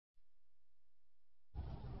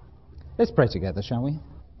Let's pray together, shall we?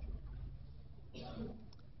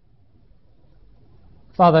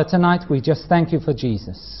 Father, tonight we just thank you for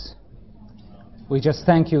Jesus. We just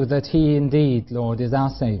thank you that he indeed, Lord, is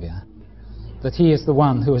our Saviour, that he is the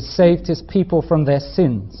one who has saved his people from their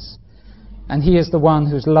sins, and he is the one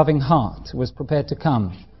whose loving heart was prepared to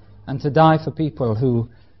come and to die for people who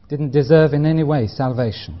didn't deserve in any way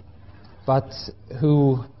salvation, but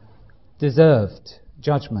who deserved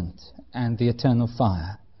judgment and the eternal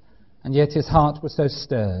fire. And yet his heart was so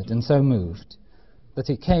stirred and so moved that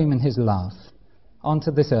he came in his love onto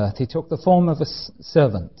this earth. He took the form of a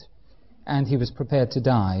servant, and he was prepared to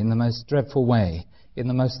die in the most dreadful way, in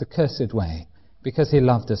the most accursed way, because he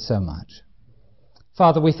loved us so much.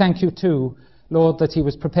 Father, we thank you too, Lord, that he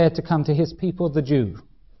was prepared to come to his people, the Jew,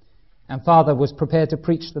 and Father was prepared to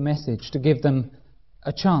preach the message, to give them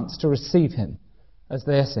a chance to receive him as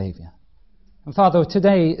their Saviour. And Father,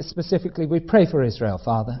 today specifically we pray for Israel,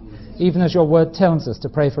 Father, even as your word tells us to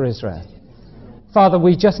pray for Israel. Father,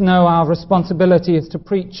 we just know our responsibility is to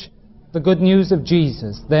preach the good news of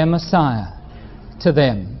Jesus, their Messiah, to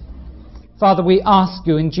them. Father, we ask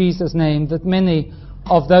you in Jesus' name that many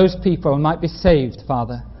of those people might be saved,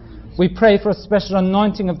 Father. We pray for a special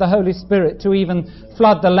anointing of the Holy Spirit to even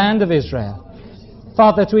flood the land of Israel.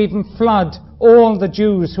 Father, to even flood all the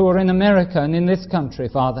Jews who are in America and in this country,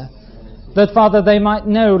 Father. That, Father, they might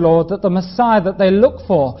know, Lord, that the Messiah that they look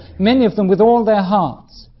for, many of them with all their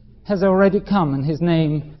hearts, has already come, and his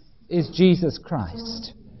name is Jesus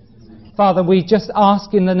Christ. Father, we just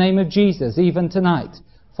ask in the name of Jesus, even tonight,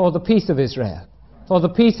 for the peace of Israel, for the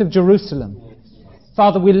peace of Jerusalem.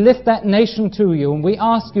 Father, we lift that nation to you, and we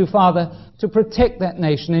ask you, Father, to protect that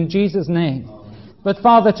nation in Jesus' name. But,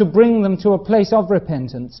 Father, to bring them to a place of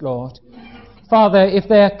repentance, Lord. Father, if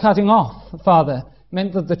they're cutting off, Father,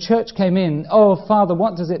 meant that the church came in. Oh, Father,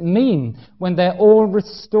 what does it mean when they're all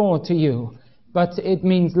restored to you? But it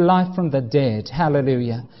means life from the dead.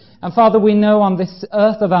 Hallelujah. And Father, we know on this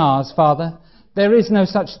earth of ours, Father, there is no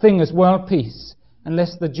such thing as world peace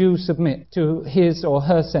unless the Jew submit to his or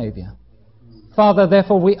her Saviour. Father,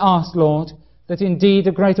 therefore we ask, Lord, that indeed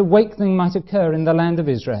a great awakening might occur in the land of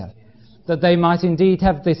Israel, that they might indeed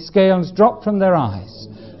have the scales dropped from their eyes.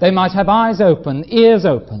 They might have eyes open, ears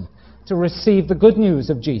open, to receive the good news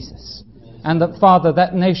of Jesus. And that, Father,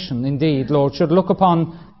 that nation indeed, Lord, should look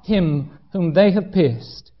upon him whom they have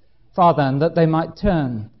pierced, Father, and that they might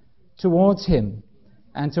turn towards him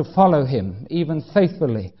and to follow him, even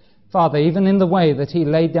faithfully, Father, even in the way that he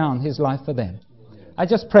laid down his life for them. I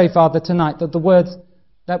just pray, Father, tonight that the words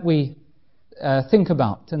that we think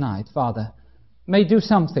about tonight, Father, may do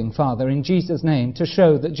something, Father, in Jesus' name, to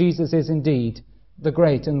show that Jesus is indeed the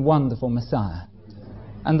great and wonderful Messiah.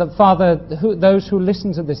 And that, Father, those who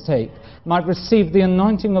listen to this tape might receive the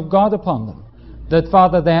anointing of God upon them, that,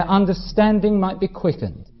 Father, their understanding might be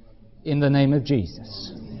quickened in the name of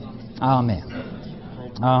Jesus. Amen.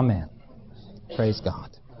 Amen. Praise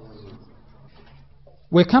God.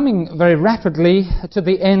 We're coming very rapidly to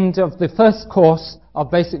the end of the first course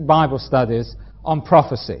of basic Bible studies on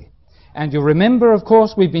prophecy. And you remember, of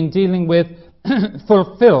course, we've been dealing with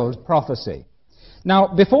fulfilled prophecy. Now,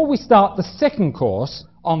 before we start the second course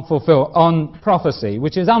on prophecy,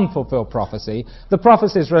 which is unfulfilled prophecy, the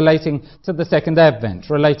prophecies relating to the second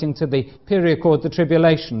advent, relating to the period called the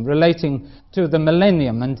tribulation, relating to the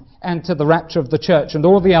millennium and to the rapture of the church and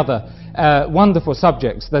all the other wonderful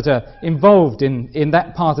subjects that are involved in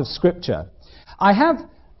that part of Scripture. I have,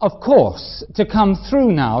 of course, to come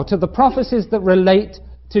through now to the prophecies that relate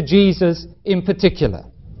to Jesus in particular.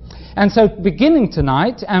 And so beginning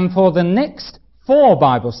tonight and for the next 4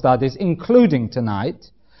 Bible studies, including tonight,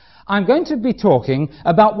 I'm going to be talking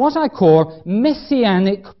about what I call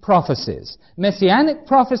messianic prophecies. Messianic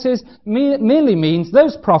prophecies merely means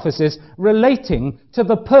those prophecies relating to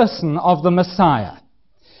the person of the Messiah.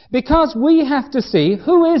 Because we have to see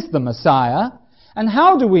who is the Messiah, and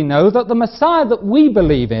how do we know that the Messiah that we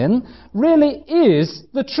believe in really is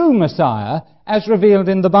the true Messiah as revealed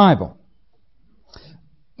in the Bible.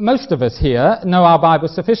 Most of us here know our Bible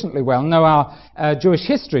sufficiently well, know our Jewish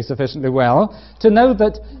history sufficiently well, to know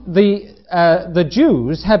that the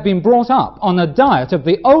Jews have been brought up on a diet of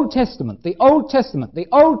the Old Testament, the Old Testament, the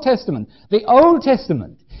Old Testament, the Old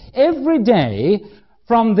Testament. Every day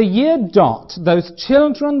from the year dot, those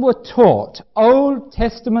children were taught Old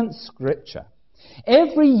Testament Scripture.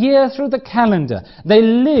 Every year through the calendar, they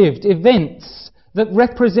lived events that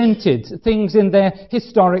represented things in their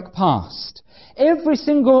historic past. Every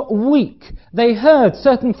single week, they heard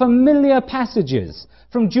certain familiar passages,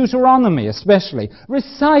 from Deuteronomy especially,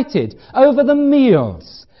 recited over the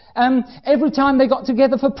meals, every time they got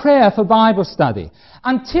together for prayer, for Bible study,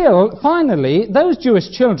 until finally those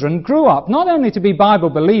Jewish children grew up not only to be Bible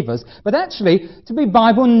believers, but actually to be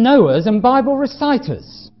Bible knowers and Bible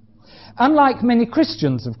reciters. Unlike many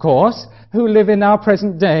Christians, of course, who live in our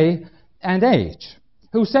present day and age,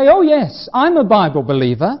 who say, oh yes, I'm a Bible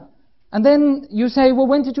believer, and then you say, well,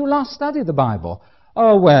 when did you last study the Bible?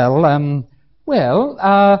 Oh,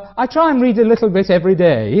 I try and read a little bit every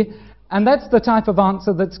day, and that's the type of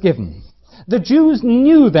answer that's given. The Jews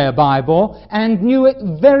knew their Bible, and knew it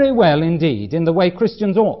very well indeed, in the way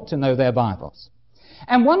Christians ought to know their Bibles.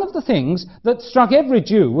 And one of the things that struck every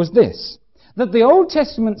Jew was this, that the Old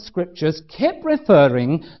Testament scriptures kept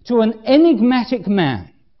referring to an enigmatic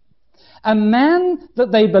man, a man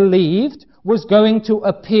that they believed was going to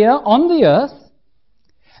appear on the earth,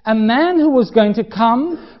 a man who was going to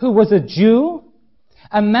come, who was a Jew,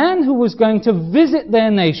 a man who was going to visit their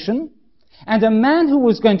nation, and a man who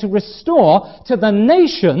was going to restore to the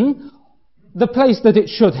nation the place that it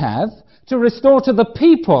should have, to restore to the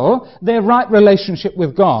people their right relationship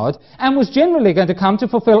with God, and was generally going to come to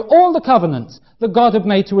fulfill all the covenants that God had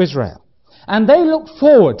made to Israel. And they looked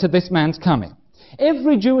forward to this man's coming.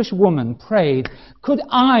 Every Jewish woman prayed, could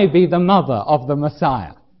I be the mother of the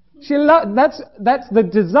Messiah? That's the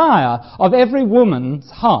desire of every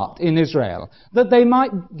woman's heart in Israel, that they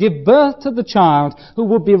might give birth to the child who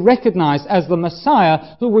would be recognized as the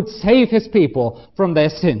Messiah who would save his people from their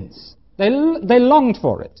sins. They longed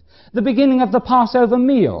for it. The beginning of the Passover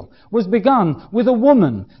meal was begun with a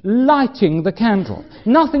woman lighting the candle.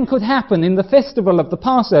 Nothing could happen in the festival of the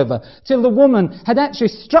Passover till the woman had actually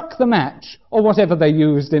struck the match, or whatever they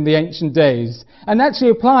used in the ancient days, and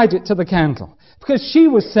actually applied it to the candle. Because she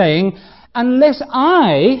was saying, unless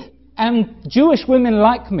I and Jewish women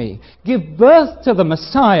like me give birth to the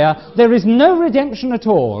Messiah, there is no redemption at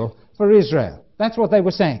all for Israel. That's what they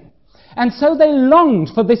were saying. And so they longed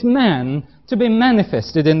for this man to be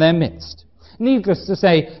manifested in their midst. Needless to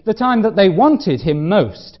say, the time that they wanted him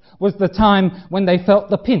most was the time when they felt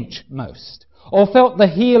the pinch most, or felt the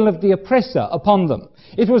heel of the oppressor upon them.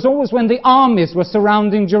 It was always when the armies were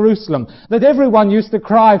surrounding Jerusalem that everyone used to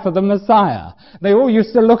cry for the Messiah. They all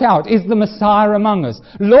used to look out, is the Messiah among us?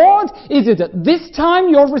 Lord, is it at this time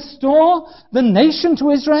you'll restore the nation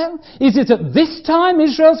to Israel? Is it at this time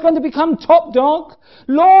Israel's going to become top dog?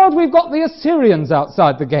 Lord, we've got the Assyrians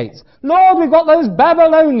outside the gates. Lord, we've got those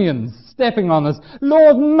Babylonians stepping on us.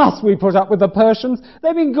 Lord, must we put up with the Persians?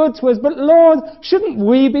 They've been good to us, but Lord, shouldn't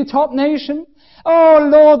we be top nation? Oh,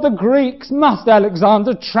 Lord, the Greeks, must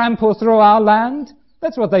Alexander trample through our land?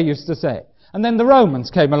 That's what they used to say. And then the Romans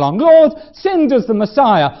came along. Lord, send us the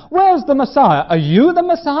Messiah. Where's the Messiah? Are you the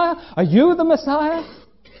Messiah? Are you the Messiah?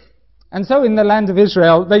 And so in the land of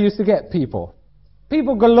Israel, they used to get people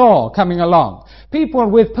galore coming along, people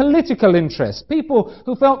with political interest, people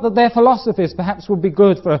who felt that their philosophies perhaps would be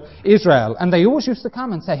good for Israel. And they always used to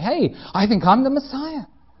come and say, hey, I think I'm the Messiah.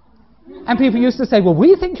 And people used to say, well,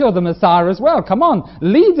 we think you're the Messiah as well. Come on,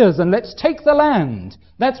 lead us and let's take the land.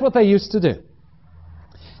 That's what they used to do.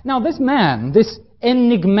 Now, this man, this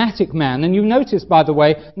enigmatic man, and you notice, by the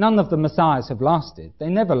way, none of the Messiahs have lasted. They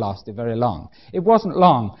never lasted very long. It wasn't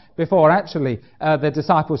long before actually their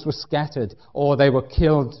disciples were scattered, or they were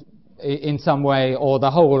killed in some way, or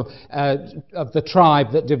the whole of the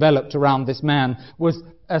tribe that developed around this man was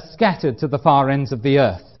scattered to the far ends of the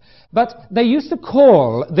earth. But they used to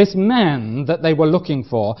call this man that they were looking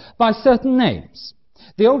for by certain names.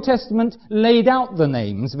 The Old Testament laid out the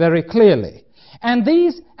names very clearly. And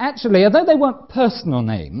these actually, although they weren't personal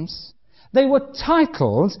names, they were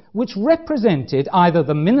titles which represented either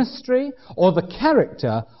the ministry or the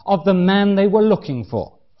character of the man they were looking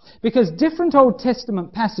for. Because different Old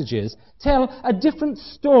Testament passages tell a different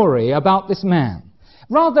story about this man.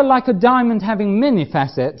 Rather like a diamond having many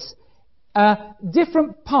facets,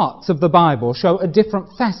 different parts of the Bible show a different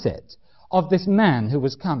facet of this man who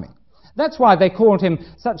was coming. That's why they called him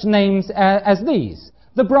such names as these.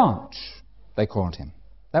 The branch, they called him.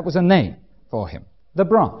 That was a name for him. The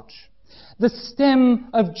branch. The stem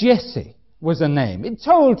of Jesse was a name. It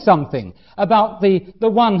told something about the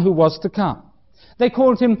one who was to come. They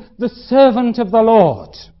called him the servant of the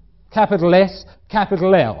Lord. Capital S,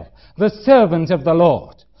 capital L. The servant of the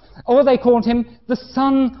Lord. Or they called him the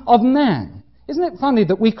Son of Man. Isn't it funny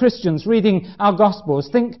that we Christians reading our Gospels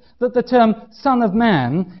think that the term Son of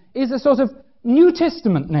Man is a sort of New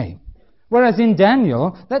Testament name? Whereas in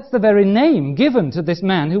Daniel, that's the very name given to this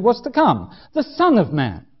man who was to come, the Son of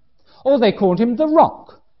Man. Or they called him the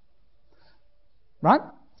Rock. Right?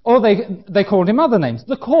 Or they called him other names,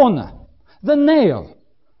 the Corner, the Nail,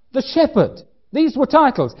 the Shepherd, These were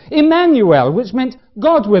titles. Emmanuel, which meant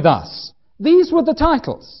God with us. These were the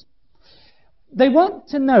titles. They weren't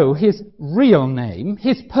to know his real name,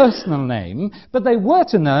 his personal name, but they were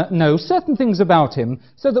to know certain things about him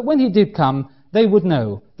so that when he did come, they would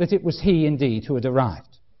know that it was he indeed who had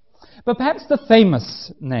arrived. But perhaps the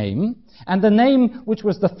famous name, and the name which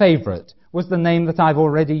was the favorite, was the name that I've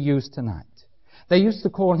already used tonight. They used to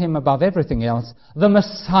call him, above everything else, the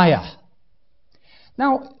Messiah.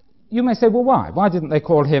 Now, you may say, well, why? Why didn't they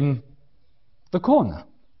call him the Corner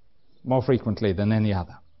more frequently than any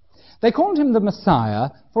other? They called him the Messiah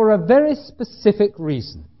for a very specific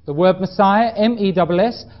reason. The word Messiah,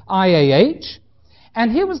 M-E-S-S-I-A-H.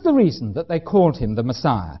 And here was the reason that they called him the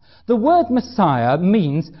Messiah. The word Messiah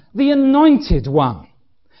means the anointed one.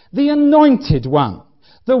 The anointed one.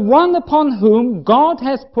 The one upon whom God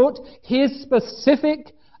has put his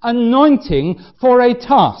specific anointing for a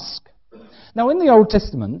task. Now, in the Old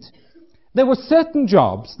Testament, there were certain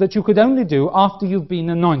jobs that you could only do after you've been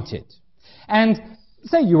anointed. And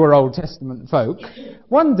say you were Old Testament folk,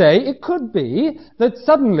 one day it could be that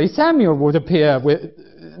suddenly Samuel would appear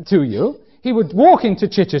to you. He would walk into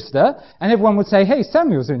Chichester, and everyone would say, hey,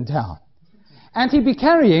 Samuel's in town. And he'd be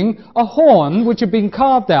carrying a horn which had been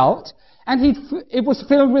carved out, and it was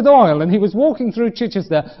filled with oil, and he was walking through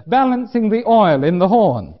Chichester, balancing the oil in the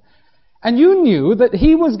horn. And you knew that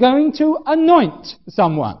he was going to anoint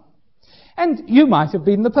someone. And you might have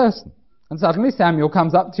been the person. And suddenly Samuel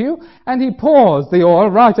comes up to you, and he pours the oil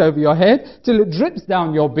right over your head till it drips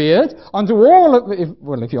down your beard, onto all of,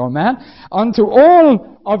 if you're a man, onto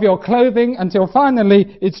all of your clothing, until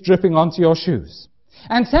finally it's dripping onto your shoes.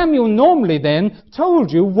 And Samuel normally then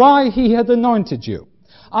told you why he had anointed you.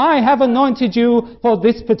 I have anointed you for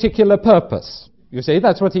this particular purpose. You see,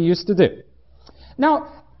 that's what he used to do.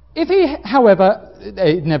 Now, if he, however,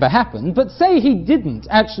 it never happened, but say he didn't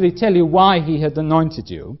actually tell you why he had anointed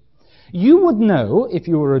you, you would know, if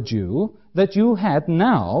you were a Jew, that you had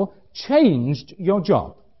now changed your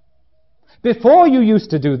job. Before you used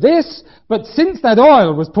to do this, but since that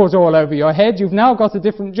oil was put all over your head, you've now got a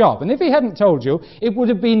different job. And if he hadn't told you, it would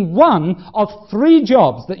have been one of 3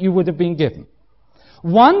 jobs that you would have been given.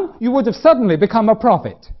 One, you would have suddenly become a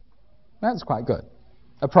prophet. That's quite good.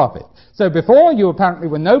 A prophet. So before, you apparently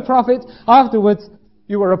were no prophet. Afterwards,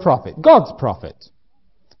 you were a prophet. God's prophet.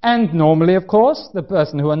 And normally, of course, the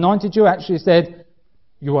person who anointed you actually said,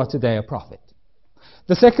 you are today a prophet.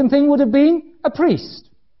 The second thing would have been a priest.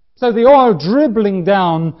 So the oil dribbling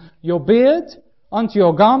down your beard onto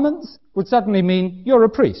your garments would suddenly mean you're a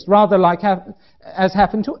priest, rather like as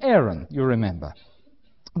happened to Aaron, you remember.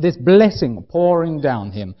 This blessing pouring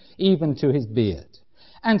down him, even to his beard.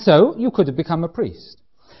 And so you could have become a priest.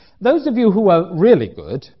 Those of you who are really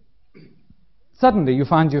good, suddenly you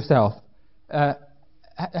find yourself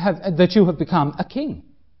that you have become a king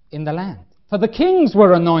in the land. For the kings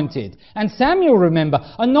were anointed. And Samuel, remember,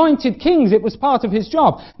 anointed kings. It was part of his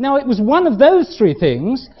job. Now, it was one of those 3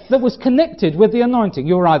 things that was connected with the anointing.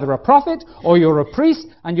 You're either a prophet, or you're a priest,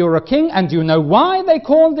 and you're a king. And do you know why they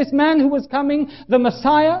called this man who was coming the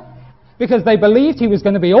Messiah? Because they believed he was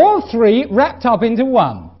going to be all 3 wrapped up into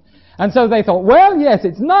one. And so they thought, well, yes,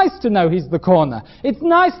 it's nice to know he's the corner. It's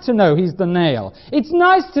nice to know he's the nail. It's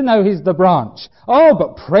nice to know he's the branch. Oh,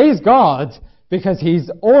 but praise God, because he's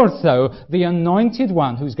also the anointed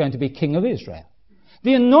one who's going to be king of Israel.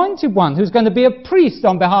 The anointed one who's going to be a priest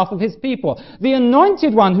on behalf of his people. The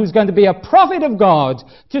anointed one who's going to be a prophet of God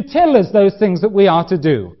to tell us those things that we are to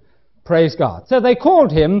do. Praise God. So they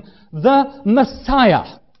called him the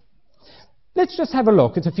Messiah. Let's just have a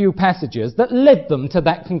look at a few passages that led them to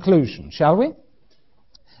that conclusion, shall we?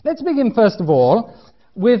 Let's begin, first of all,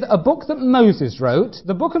 with a book that Moses wrote,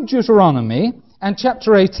 the book of Deuteronomy, and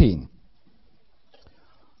chapter 18.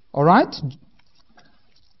 All right?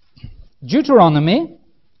 Deuteronomy,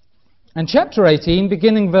 and chapter 18,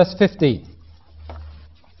 beginning verse 15.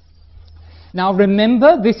 Now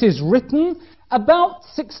remember, this is written about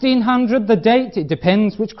 1600, the date. It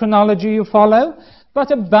depends which chronology you follow. But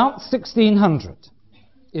about 1600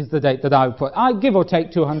 is the date that I would put. I give or take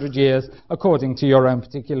 200 years according to your own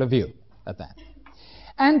particular view of that.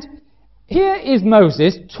 And here is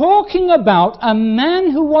Moses talking about a man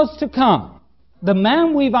who was to come, the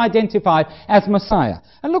man we've identified as Messiah.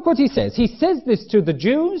 And look what he says. He says this to the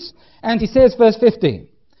Jews, and he says, verse 15,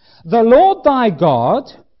 "The Lord thy God,"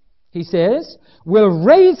 he says, "will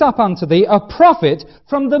raise up unto thee a prophet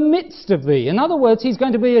from the midst of thee." In other words, he's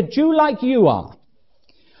going to be a Jew like you are.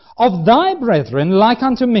 "Of thy brethren like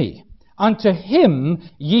unto me, unto him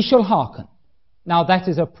ye shall hearken." Now that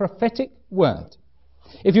is a prophetic word.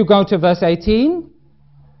 If you go to verse 18,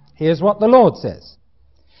 here's what the Lord says.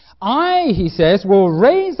 I, he says, will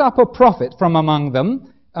raise up a prophet from among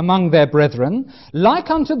them, among their brethren, like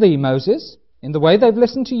unto thee, Moses, in the way they've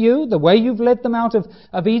listened to you, the way you've led them out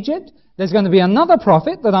of Egypt. There's going to be another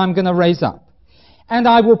prophet that I'm going to raise up. And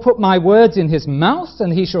I will put my words in his mouth,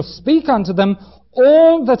 and he shall speak unto them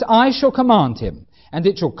all that I shall command him. And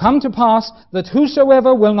it shall come to pass that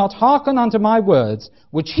whosoever will not hearken unto my words,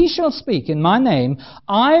 which he shall speak in my name,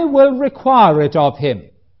 I will require it of him.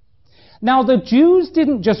 Now the Jews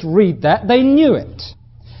didn't just read that, they knew it.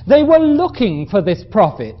 They were looking for this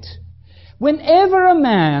prophet. Whenever a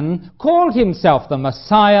man called himself the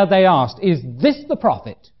Messiah, they asked, is this the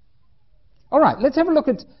prophet? All right, let's have a look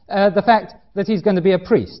at the fact that he's going to be a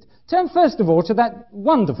priest. Turn first of all to that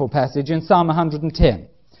wonderful passage in Psalm 110.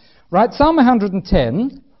 Right, Psalm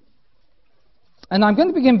 110, and I'm going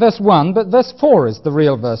to begin verse 1, but verse 4 is the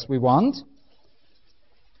real verse we want.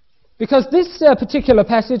 Because this particular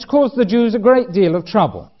passage caused the Jews a great deal of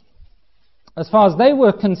trouble. As far as they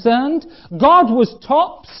were concerned, God was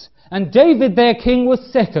tops, and David, their king, was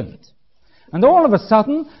second. And all of a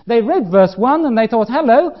sudden, they read verse 1, and they thought,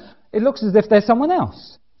 hello, it looks as if there's someone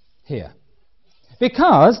else here.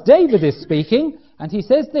 Because David is speaking, and he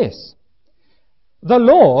says this, the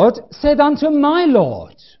Lord said unto my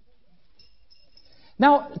Lord.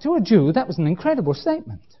 Now, to a Jew, that was an incredible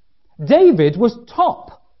statement. David was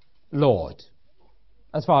top Lord,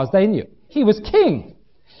 as far as they knew. He was king.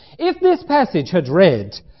 If this passage had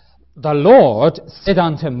read, the Lord said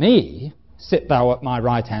unto me, sit thou at my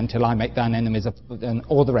right hand till I make thine enemies, and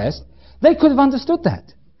all the rest, they could have understood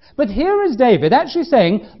that. But here is David actually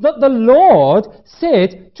saying that the Lord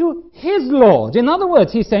said to his Lord. In other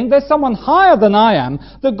words, he's saying there's someone higher than I am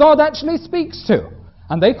that God actually speaks to.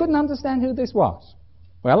 And they couldn't understand who this was.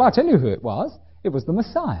 Well, I'll tell you who it was. It was the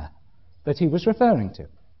Messiah that he was referring to.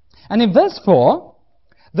 And in verse 4,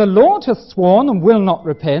 the Lord hath sworn and will not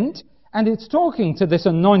repent. And it's talking to this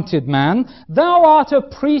anointed man. Thou art a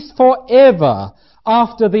priest forever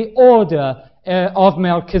after the order of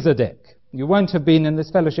Melchizedek. You won't have been in this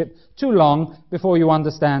fellowship too long before you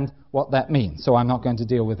understand what that means. So I'm not going to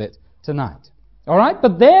deal with it tonight. All right?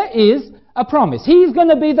 But there is a promise. He's going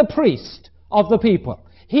to be the priest of the people.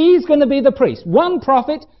 He's going to be the priest. One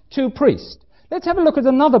prophet, two priests. Let's have a look at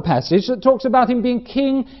another passage that talks about him being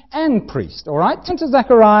king and priest. All right? Turn to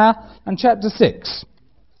Zechariah and chapter 6.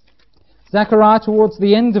 Zechariah towards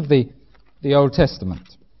the end of the Old Testament.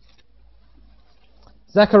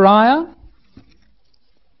 Zechariah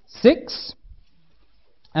 6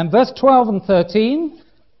 and verse 12 and 13.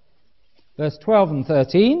 Verse 12 and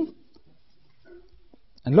 13.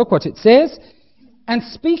 And look what it says. And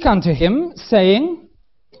speak unto him, saying,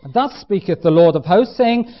 thus speaketh the Lord of hosts,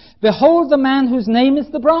 saying, behold the man whose name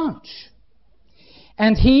is the branch.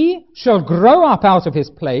 And he shall grow up out of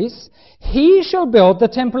his place. He shall build the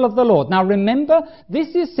temple of the Lord. Now remember, this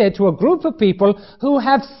is said to a group of people who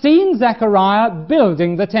have seen Zechariah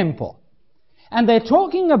building the temple. And they're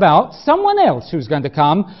talking about someone else who's going to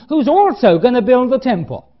come, who's also going to build the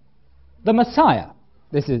temple. The Messiah.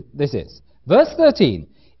 This is. Verse 13.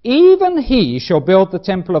 Even he shall build the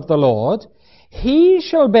temple of the Lord. He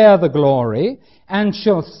shall bear the glory, and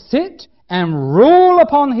shall sit and rule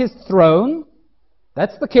upon his throne.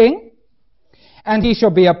 That's the king. And he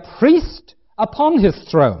shall be a priest upon his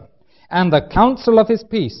throne. And the counsel of his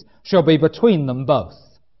peace shall be between them both.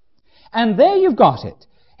 And there you've got it.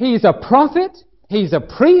 He's a prophet, he's a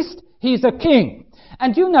priest, he's a king.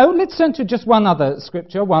 And you know, let's turn to just one other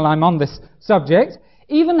scripture while I'm on this subject.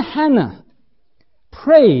 Even Hannah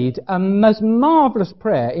prayed a most marvelous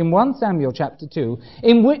prayer in 1 Samuel chapter 2,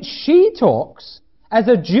 in which she talks, as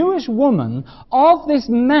a Jewish woman, of this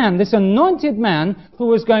man, this anointed man who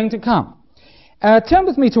was going to come. Turn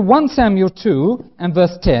with me to 1 Samuel 2 and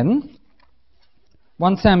verse 10.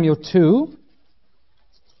 1 Samuel 2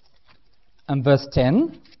 and verse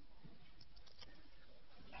 10.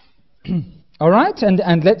 All right,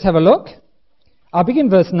 and let's have a look. I'll begin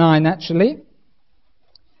verse 9, actually.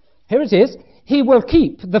 Here it is. He will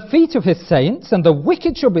keep the feet of his saints, and the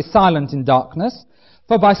wicked shall be silent in darkness,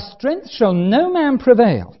 for by strength shall no man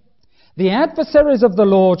prevail. The adversaries of the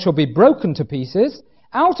Lord shall be broken to pieces.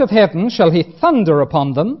 Out of heaven shall he thunder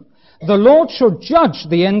upon them. The Lord shall judge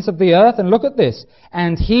the ends of the earth. And look at this.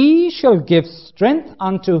 And he shall give strength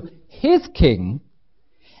unto his king,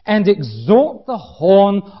 and exalt the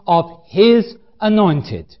horn of his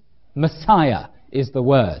anointed. Messiah is the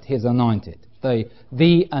word, his anointed.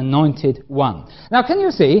 The anointed one. Now can you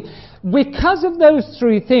see, because of those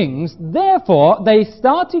three things, therefore they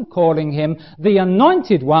started calling him the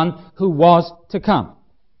anointed one who was to come.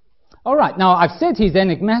 All right, now I've said he's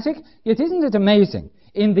enigmatic, yet isn't it amazing?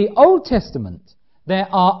 In the Old Testament, there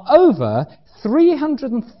are over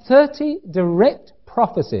 330 direct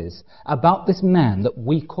prophecies about this man that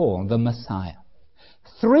we call the Messiah.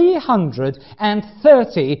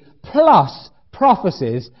 330 plus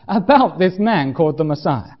prophecies about this man called the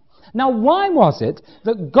Messiah. Now, why was it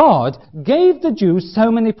that God gave the Jews so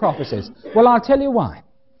many prophecies? Well, I'll tell you why.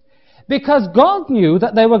 Because God knew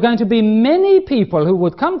that there were going to be many people who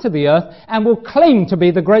would come to the earth and will claim to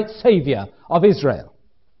be the great Savior of Israel.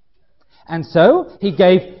 And so he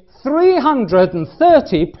gave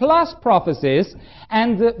 330 plus prophecies,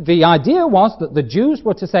 and the idea was that the Jews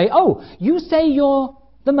were to say, oh, you say you're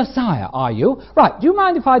the Messiah, are you? Right, do you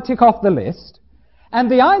mind if I tick off the list? And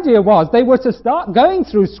the idea was they were to start going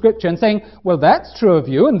through Scripture and saying, well, that's true of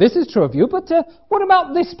you, and this is true of you, but what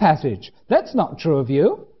about this passage? That's not true of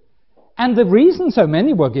you. And the reason so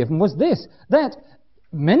many were given was this, that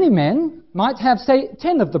many men might have, say,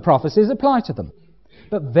 10 of the prophecies apply to them,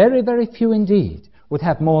 but very, very few indeed would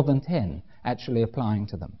have more than 10 actually applying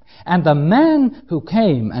to them. And the man who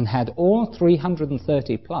came and had all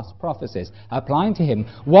 330 plus prophecies applying to him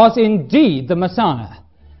was indeed the Messiah.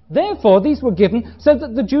 Therefore, these were given so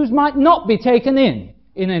that the Jews might not be taken in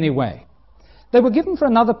any way. They were given for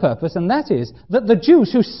another purpose, and that is that the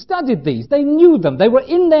Jews who studied these, they knew them, they were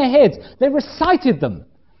in their heads, they recited them.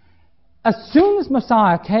 As soon as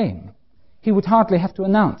Messiah came, he would hardly have to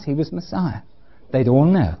announce he was Messiah. They'd all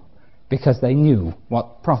know, because they knew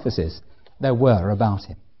what prophecies there were about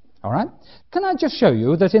him. All right? Can I just show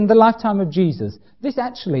you that in the lifetime of Jesus, this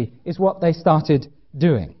actually is what they started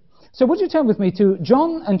doing? So would you turn with me to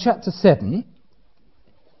John and chapter 7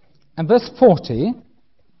 and verse 40.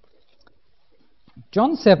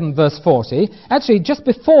 John 7 verse 40. Actually, just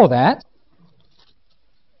before that,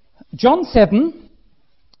 John 7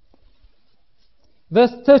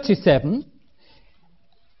 verse 37.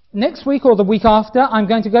 Next week or the week after, I'm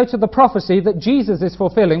going to go to the prophecy that Jesus is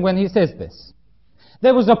fulfilling when he says this.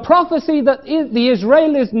 There was a prophecy that the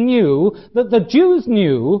Israelis knew, that the Jews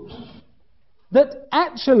knew, that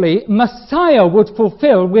actually Messiah would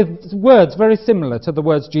fulfill with words very similar to the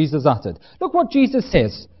words Jesus uttered. Look what Jesus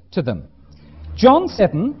says to them. John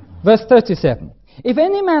 7, verse 37. If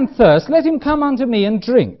any man thirst, let him come unto me and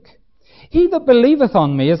drink. He that believeth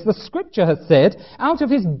on me, as the Scripture hath said, out of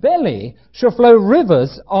his belly shall flow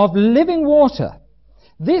rivers of living water.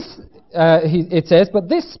 This, it says, but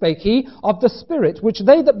this spake he of the Spirit, which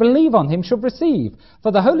they that believe on him shall receive.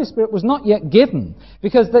 For the Holy Spirit was not yet given,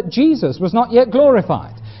 because that Jesus was not yet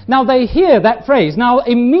glorified. Now they hear that phrase. Now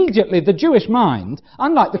immediately the Jewish mind,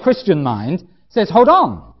 unlike the Christian mind, says, hold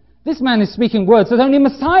on. This man is speaking words that only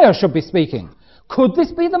Messiah should be speaking. Could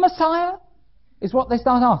this be the Messiah? Is what they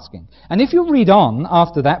start asking. And if you read on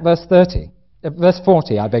after that, verse 40, verse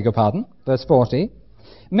 40,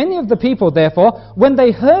 many of the people, therefore, when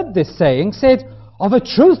they heard this saying, said, of a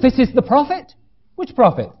truth, this is the prophet. Which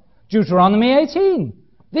prophet? Deuteronomy 18.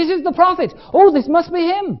 This is the prophet. Oh, this must be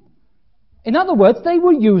him. In other words, they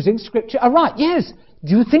were using Scripture aright. Yes,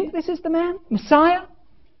 do you think this is the man, Messiah?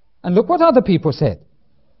 And look what other people said.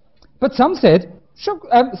 But some said,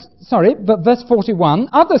 but verse 41,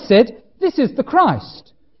 others said, this is the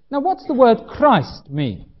Christ. Now, what's the word Christ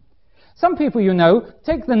mean? Some people, you know,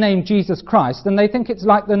 take the name Jesus Christ and they think it's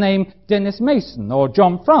like the name Dennis Mason or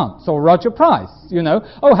John France or Roger Price, you know.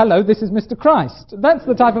 Oh, hello, this is Mr. Christ. That's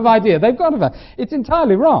the type of idea they've got of it. It's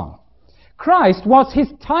entirely wrong. Christ was his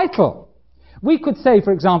title. We could say,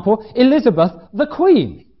 for example, Elizabeth the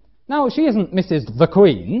Queen. Now, she isn't Mrs. the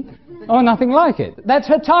Queen or nothing like it. That's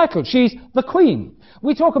her title. She's the Queen.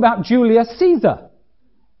 We talk about Julius Caesar.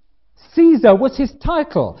 Caesar was his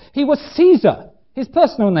title. He was Caesar. His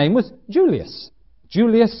personal name was Julius.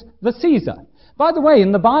 Julius the Caesar. By the way,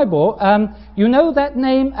 in the Bible, you know that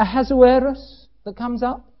name Ahasuerus that comes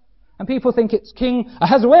up? And people think it's King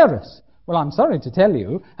Ahasuerus. Well, I'm sorry to tell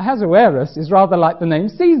you, Ahasuerus is rather like the name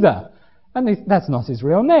Caesar. And that's not his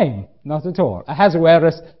real name. Not at all.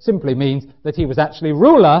 Ahasuerus simply means that he was actually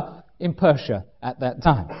ruler in Persia at that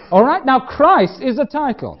time. All right? Now, Christ is a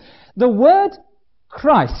title. The word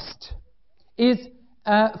Christ is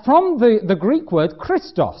from the Greek word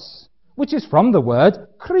Christos, which is from the word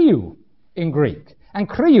kriou in Greek. And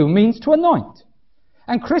kriou means to anoint.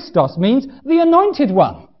 And Christos means the anointed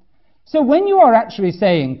one. So when you are actually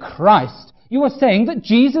saying Christ, you are saying that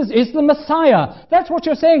Jesus is the Messiah. That's what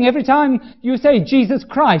you're saying every time you say Jesus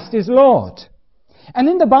Christ is Lord. And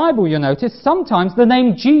in the Bible, you notice, sometimes the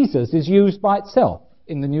name Jesus is used by itself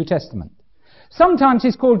in the New Testament. Sometimes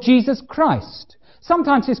he's called Jesus Christ.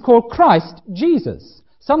 Sometimes he's called Christ Jesus.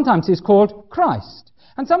 Sometimes he's called Christ.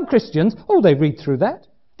 And some Christians, they read through that.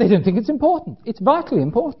 They don't think it's important. It's vitally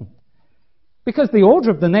important. Because the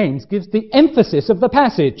order of the names gives the emphasis of the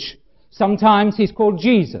passage. Sometimes he's called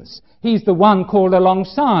Jesus. He's the one called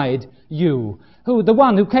alongside you, the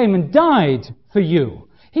one who came and died for you.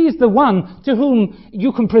 He's the one to whom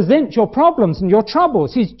you can present your problems and your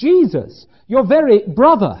troubles. He's Jesus, your very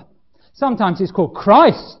brother. Sometimes he's called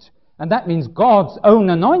Christ, and that means God's own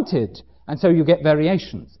anointed. And so you get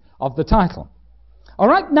variations of the title. All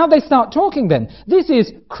right, now they start talking then. This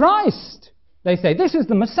is Christ, they say. This is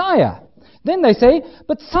the Messiah. Then they say,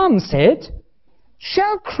 but some said,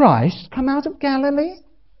 shall Christ come out of Galilee?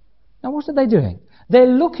 Now what are they doing? They're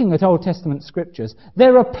looking at Old Testament scriptures.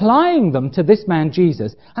 They're applying them to this man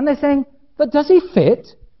Jesus. And they're saying, but does he fit?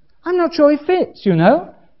 I'm not sure he fits, you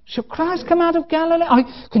know. Shall Christ come out of Galilee?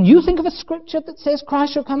 Can you think of a scripture that says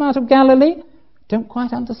Christ shall come out of Galilee? Don't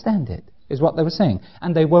quite understand it, is what they were saying.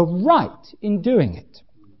 And they were right in doing it.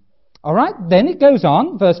 All right, then it goes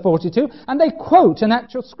on, verse 42, and they quote an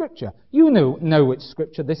actual scripture. You know which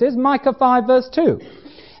scripture this is, Micah 5, verse 2.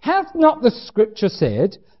 Hath not the scripture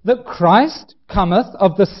said that Christ cometh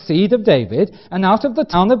of the seed of David, and out of the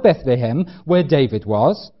town of Bethlehem, where David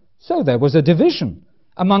was? So there was a division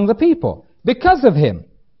among the people because of him.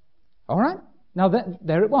 All right? Now,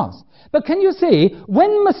 there it was. But can you see,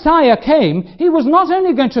 when Messiah came, he was not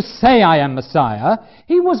only going to say, I am Messiah,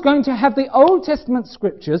 he was going to have the Old Testament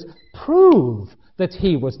scriptures prove that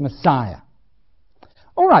he was Messiah.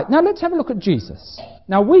 All right, now let's have a look at Jesus.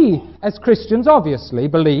 Now, we, as Christians, obviously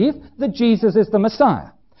believe that Jesus is the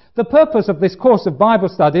Messiah. The purpose of this course of Bible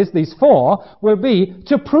studies, these 4, will be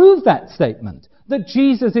to prove that statement, that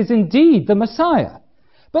Jesus is indeed the Messiah.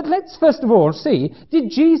 But let's first of all see, did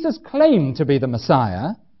Jesus claim to be the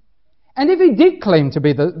Messiah? And if he did claim to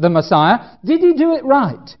be the Messiah, did he do it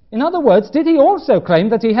right? In other words, did he also claim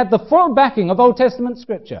that he had the full backing of Old Testament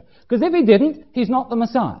Scripture? Because if he didn't, he's not the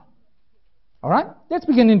Messiah. All right? Let's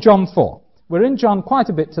begin in John 4. We're in John quite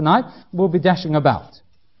a bit tonight. We'll be dashing about.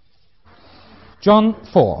 John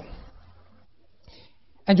 4.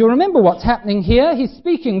 And you'll remember what's happening here. He's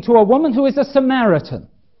speaking to a woman who is a Samaritan.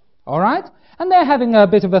 All right? And they're having a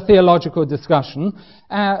bit of a theological discussion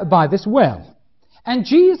by this well. And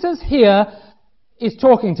Jesus here is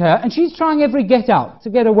talking to her, and she's trying every get out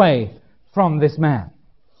to get away from this man.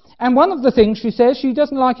 And one of the things she says, she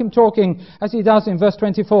doesn't like him talking as he does in verse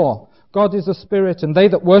 24. God is a spirit, and they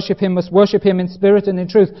that worship him must worship him in spirit and in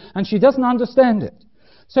truth. And she doesn't understand it.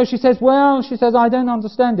 So she says, I don't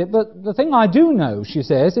understand it, but the thing I do know, she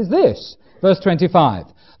says, is this. Verse 25.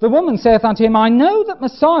 The woman saith unto him, I know that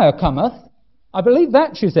Messiah cometh. I believe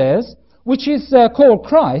that, she says, which is called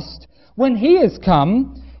Christ. When he is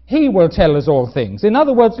come, he will tell us all things. In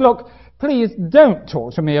other words, look, please don't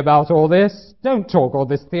talk to me about all this. Don't talk all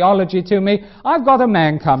this theology to me. I've got a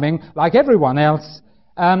man coming, like everyone else,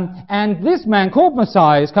 and this man called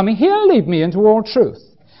Messiah is coming. He'll lead me into all truth.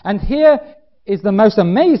 And here is the most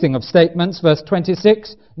amazing of statements, verse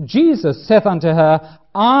 26. Jesus saith unto her,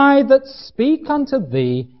 I that speak unto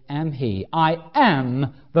thee am he. I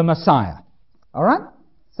am the Messiah. All right?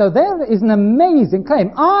 So there is an amazing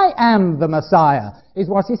claim. I am the Messiah, is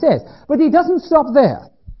what he says. But he doesn't stop there.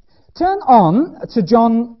 Turn on to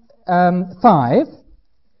John 5.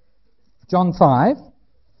 John 5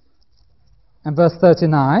 and verse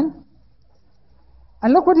 39.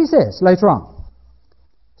 And look what he says later on.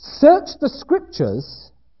 Search the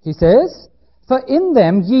scriptures, he says, for in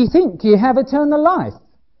them ye think ye have eternal life.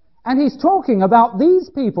 And he's talking about these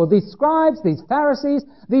people, these scribes, these Pharisees,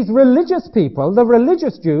 these religious people, the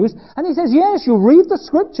religious Jews. And he says, yes, you read the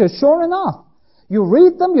scriptures, sure enough. You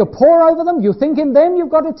read them, you pore over them, you think in them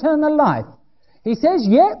you've got eternal life. He says,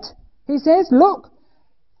 look,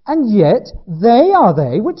 and yet they are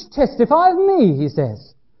they which testify of me, he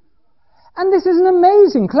says. And this is an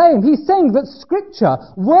amazing claim. He's saying that Scripture,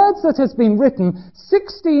 words that has been written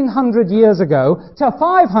 1,600 years ago to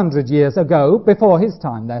 500 years ago, before his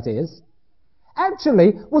time that is,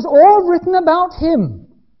 actually was all written about him.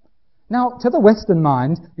 Now, to the Western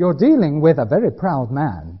mind, you're dealing with a very proud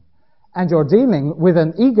man, and you're dealing with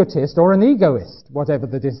an egotist or an egoist, whatever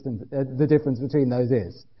the difference between those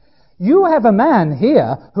is. You have a man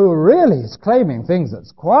here who really is claiming things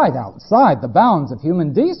that's quite outside the bounds of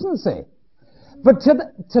human decency. But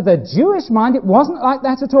to the Jewish mind, it wasn't like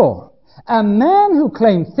that at all. A man who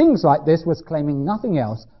claimed things like this was claiming nothing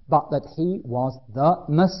else but that he was the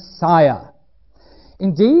Messiah.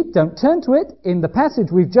 Indeed, don't turn to it, in the passage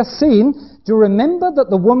we've just seen, do you remember that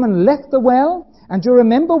the woman left the well? And do you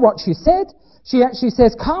remember what she said? She actually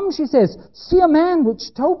says, come, she says, see a man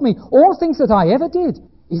which told me all things that I ever did.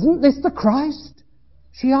 Isn't this the Christ?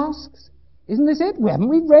 She asks. Isn't this it? Haven't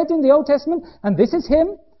we read in the Old Testament? And this is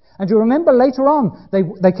him? And you remember later on,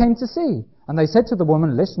 they came to see. And they said to the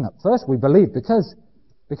woman, listen, at first we believed because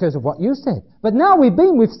of what you said. But now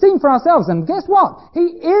we've seen for ourselves, and guess what? He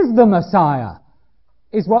is the Messiah,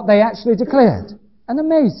 is what they actually declared. An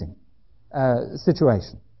amazing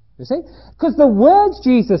situation, you see? Because the words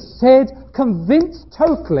Jesus said convinced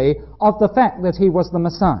totally of the fact that he was the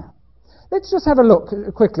Messiah. Let's just have a look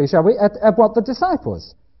quickly, shall we, at what the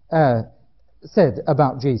disciples said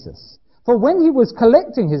about Jesus. For when he was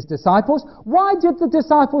collecting his disciples, why did the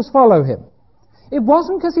disciples follow him? It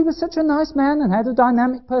wasn't because he was such a nice man and had a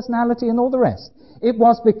dynamic personality and all the rest. It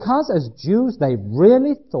was because, as Jews, they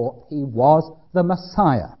really thought he was the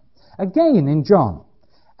Messiah. Again, in John.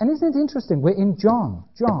 And isn't it interesting? We're in John.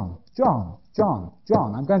 I'm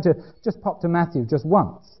going to just pop to Matthew just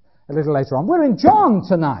once, a little later on. We're in John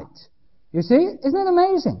tonight. You see? Isn't it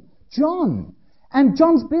amazing? John. And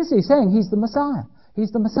John's busy saying he's the Messiah.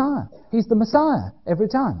 He's the Messiah. He's the Messiah every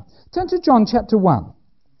time. Turn to John chapter 1.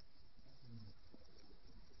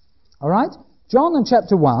 All right? John and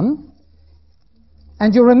chapter 1.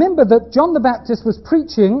 And you remember that John the Baptist was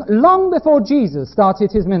preaching long before Jesus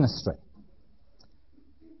started his ministry.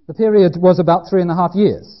 The period was about 3.5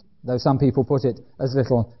 years, though some people put it as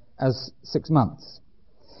little as 6 months.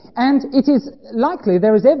 And it is likely,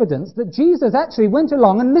 there is evidence, that Jesus actually went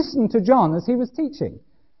along and listened to John as he was teaching,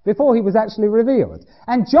 before he was actually revealed.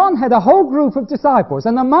 And John had a whole group of disciples,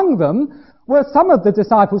 and among them were some of the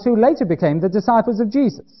disciples who later became the disciples of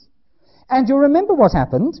Jesus. And you remember what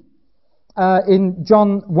happened in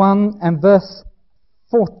John 1 and verse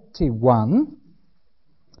 41.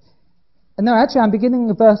 No, actually, I'm beginning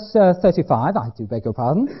at verse 35. I do beg your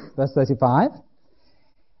pardon. Verse 35.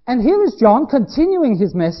 And here is John continuing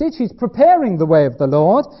his message. He's preparing the way of the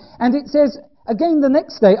Lord. And it says, again the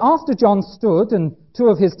next day, after John stood and 2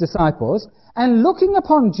 of his disciples, and looking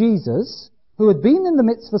upon Jesus, who had been in the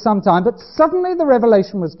midst for some time, but suddenly the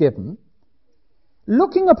revelation was given,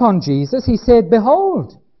 looking upon Jesus, he said,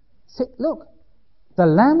 behold, look, the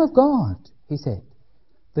Lamb of God, he said.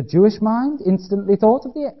 The Jewish mind instantly thought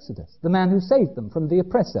of the Exodus, the man who saved them from the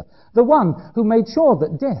oppressor, the one who made sure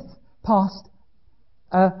that death passed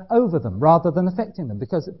over them rather than affecting them,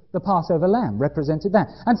 because the Passover lamb represented that.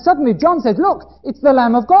 And suddenly John said, look, it's the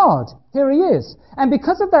Lamb of God. Here he is. And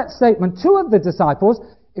because of that statement, 2 of the disciples,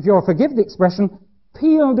 if you'll forgive the expression,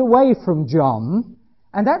 peeled away from John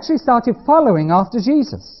and actually started following after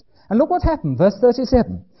Jesus. And look what happened, verse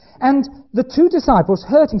 37. And the 2 disciples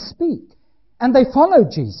heard him speak, and they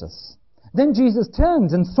followed Jesus. Then Jesus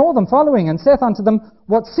turned and saw them following, and saith unto them,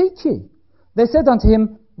 what seek ye? They said unto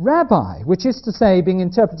him, Rabbi, which is to say, being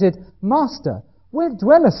interpreted, Master, where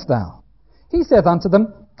dwellest thou? He saith unto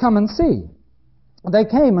them, come and see. They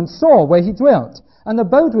came and saw where he dwelt, and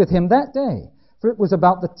abode with him that day, for it was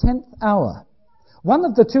about the 10th hour. One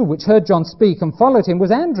of the 2 which heard John speak and followed him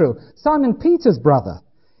was Andrew, Simon Peter's brother.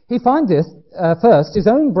 He findeth first his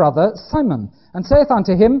own brother Simon, and saith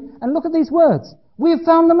unto him, and look at these words, we have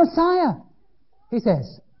found the Messiah. He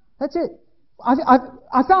says, that's it.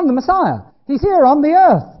 I found the Messiah. He's here on the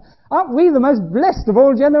earth. Aren't we the most blessed of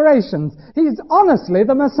all generations? He's honestly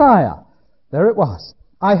the Messiah. There it was.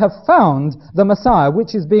 I have found the Messiah,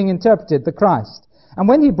 which is being interpreted the Christ. And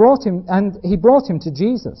when he brought him to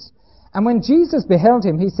Jesus. And when Jesus beheld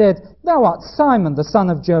him, he said, thou art Simon, the son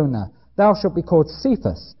of Jonah. Thou shalt be called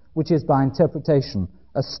Cephas, which is by interpretation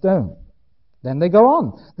a stone. Then they go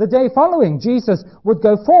on. The day following, Jesus would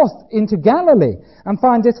go forth into Galilee, and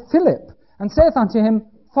findeth Philip, and saith unto him,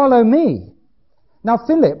 follow me. Now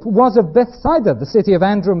Philip was of Bethsaida, the city of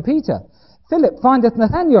Andrew and Peter. Philip findeth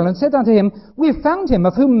Nathanael, and said unto him, we have found him,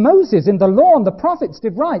 of whom Moses in the law and the prophets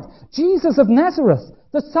did write, Jesus of Nazareth,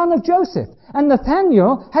 the son of Joseph. And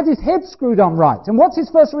Nathanael had his head screwed on right. And what's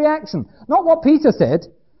his first reaction? Not what Peter said.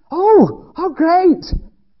 Oh, how great!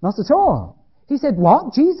 Not at all. He said,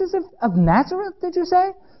 what? Jesus of Nazareth, did you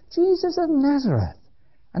say? Jesus of Nazareth.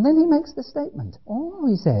 And then he makes the statement. Oh,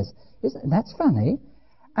 he says, that's funny.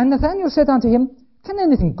 And Nathanael said unto him, can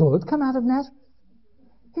anything good come out of Nazareth?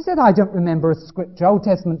 He said, I don't remember a scripture, Old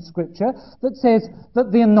Testament scripture, that says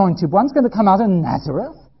that the anointed one's going to come out of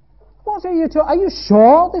Nazareth. What are you talking? Are you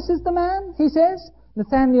sure this is the man? He says.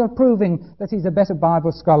 Nathanael proving that he's a better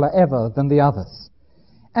Bible scholar ever than the others.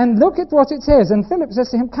 And look at what it says. And Philip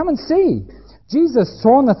says to him, come and see. Jesus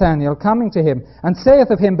saw Nathanael coming to him, and saith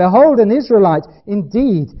of him, behold, an Israelite,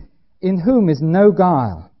 indeed, in whom is no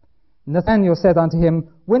guile. Nathanael said unto him,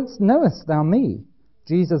 whence knowest thou me?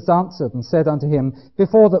 Jesus answered and said unto him,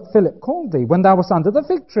 before that Philip called thee, when thou wast under the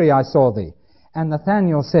fig tree, I saw thee. And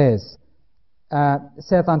Nathanael saith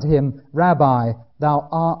unto him, Rabbi, thou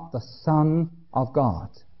art the Son of God,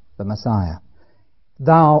 the Messiah.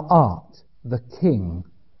 Thou art the King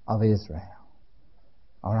of Israel.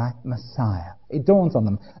 All right, Messiah. It dawns on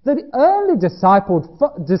them. The early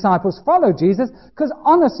disciples followed Jesus because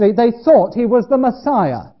honestly they thought he was the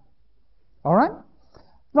Messiah. All right?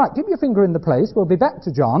 Right, keep your finger in the place. We'll be back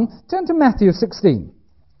to John. Turn to Matthew 16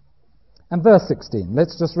 and verse 16.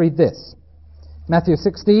 Let's just read this. Matthew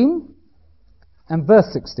 16 and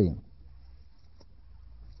verse 16.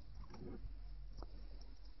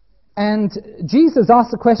 And Jesus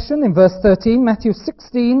asked a question in verse 13, Matthew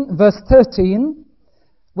 16, verse 13.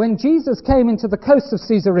 When Jesus came into the coast of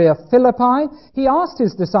Caesarea Philippi, he asked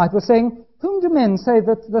his disciples, saying, whom do men say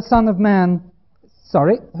that I, the Son of Man,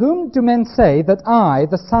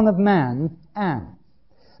 am?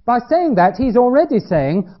 By saying that, he's already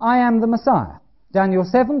saying, I am the Messiah. Daniel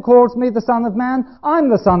 7 calls me the Son of Man. I'm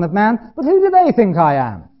the Son of Man. But who do they think I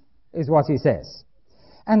am? Is what he says.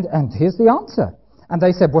 And here's the answer. And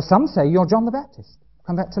they said, well, some say you're John the Baptist,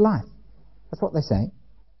 come back to life. That's what they say.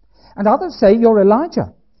 And others say you're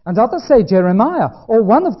Elijah. And others say Jeremiah, or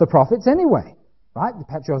one of the prophets anyway. Right?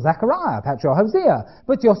 Perhaps you're Zechariah, perhaps you're Hosea,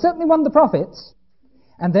 but you're certainly one of the prophets.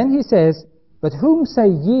 And then he says, but whom say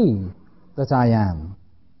ye that I am?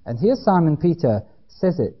 And here Simon Peter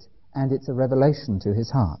says it, and it's a revelation to his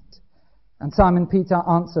heart. And Simon Peter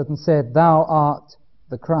answered and said, thou art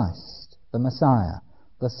the Christ, the Messiah,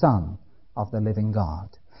 the Son of the living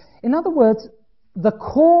God. In other words, the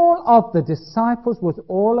call of the disciples was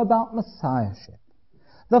all about messiahship.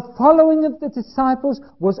 The following of the disciples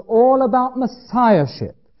was all about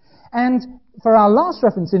messiahship. And for our last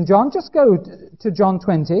reference in John, just go to John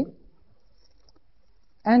 20,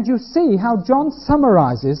 and you see how John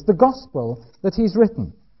summarizes the gospel that he's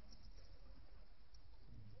written.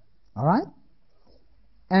 All right?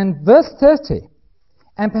 And verse 30,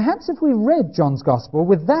 and perhaps if we read John's gospel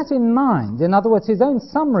with that in mind, in other words, his own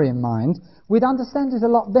summary in mind, we'd understand it a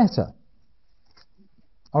lot better.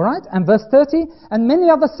 All right? And verse 30, and many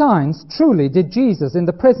other signs truly did Jesus in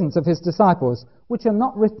the presence of his disciples, which are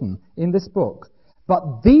not written in this book.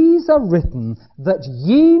 But these are written that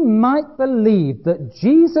ye might believe that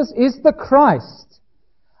Jesus is the Christ.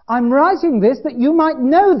 I'm writing this that you might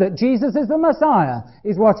know that Jesus is the Messiah,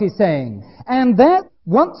 is what he's saying. And that,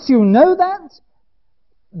 once you know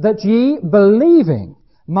that ye, believing,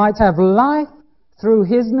 might have life through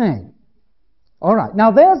his name. All right, now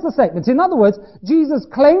there's the statement. In other words, Jesus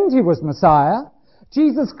claimed he was Messiah.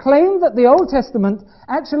 Jesus claimed that the Old Testament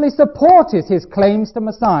actually supported his claims to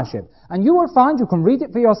Messiahship. And you will find, you can read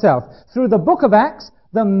it for yourself, through the book of Acts,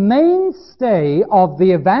 the mainstay of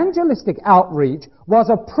the evangelistic outreach was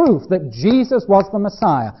a proof that Jesus was the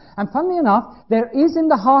Messiah. And funnily enough, there is in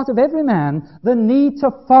the heart of every man the need to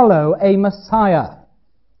follow a Messiah.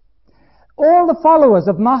 All the followers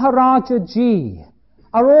of Maharaja Ji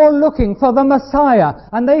are all looking for the Messiah,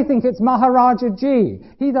 and they think it's Maharaja Ji.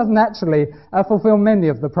 He doesn't actually fulfill many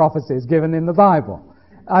of the prophecies given in the Bible.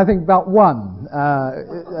 I think about one,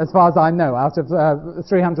 as far as I know, out of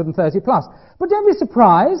 330 plus. But don't be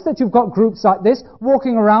surprised that you've got groups like this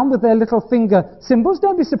walking around with their little finger symbols.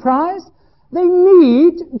 Don't be surprised. They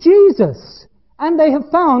need Jesus. And they have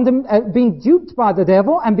found been duped by the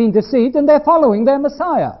devil and been deceived, and they're following their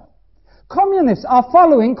Messiah. Communists are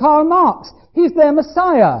following Karl Marx. He's their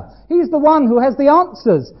Messiah. He's the one who has the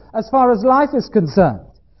answers as far as life is concerned.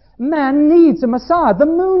 Man needs a Messiah. The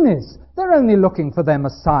Moonies, they're only looking for their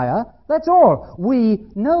Messiah. That's all. We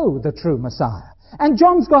know the true Messiah. And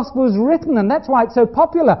John's Gospel is written, and that's why it's so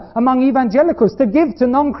popular among evangelicals, to give to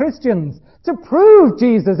non-Christians, to prove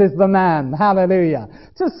Jesus is the man. Hallelujah.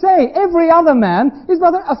 To say every other man is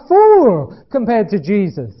rather a fool compared to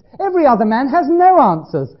Jesus. Every other man has no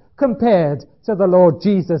answers compared to the Lord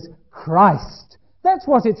Jesus Christ. That's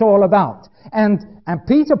what it's all about. And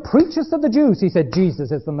Peter preaches to the Jews. He said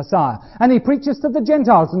Jesus is the Messiah. And he preaches to the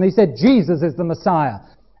Gentiles, and he said Jesus is the Messiah.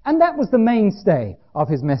 And that was the mainstay of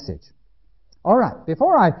his message. All right,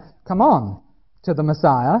 before I come on to the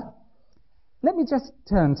Messiah, let me just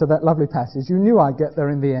turn to that lovely passage. You knew I'd get there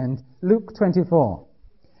in the end. Luke 24.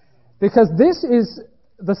 Because this is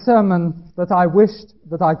the sermon that I wished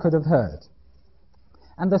that I could have heard.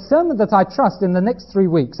 And the sermon that I trust in the next 3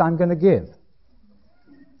 weeks I'm going to give.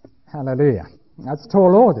 Hallelujah. That's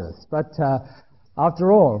tall orders. But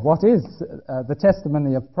after all, what is the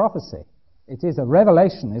testimony of prophecy? It is a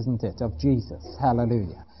revelation, isn't it, of Jesus.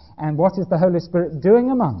 Hallelujah. And what is the Holy Spirit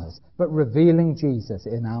doing among us but revealing Jesus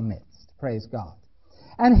in our midst? Praise God.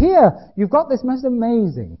 And here you've got this most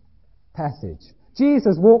amazing passage.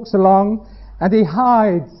 Jesus walks along and he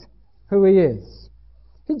hides who he is.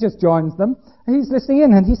 He just joins them and he's listening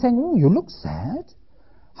in and he's saying, oh, you look sad.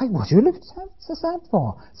 Hey, what do you look so sad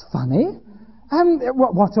for? It's funny.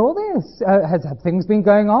 What's all this? Have things been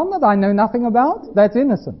going on that I know nothing about? That's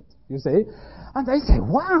innocent, you see. And they say,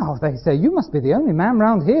 wow, they say, you must be the only man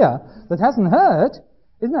round here that hasn't heard.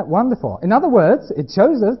 Isn't that wonderful? In other words, it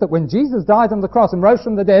shows us that when Jesus died on the cross and rose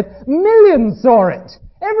from the dead, millions saw it.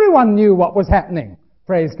 Everyone knew what was happening.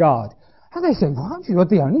 Praise God. And they say, what? You're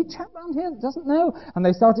the only chap round here that doesn't know? And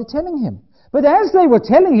they started telling him. But as they were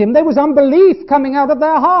telling him, there was unbelief coming out of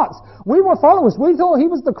their hearts. We were followers. We thought he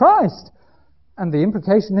was the Christ. And the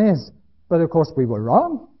implication is, but of course we were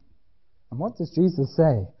wrong. And what does Jesus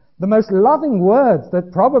say? The most loving words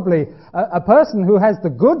that probably a person who has the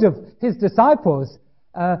good of his disciples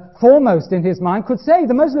foremost in his mind could say,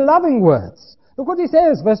 the most loving words. Look what he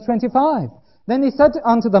says, verse 25. Then he said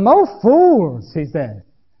unto them, O fools, he said.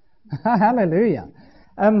 Hallelujah.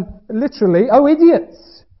 Literally, oh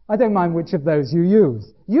idiots. I don't mind which of those you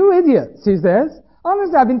use. You idiots, he says.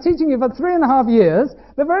 Honestly, I've been teaching you for 3.5 years.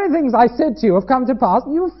 The very things I said to you have come to pass.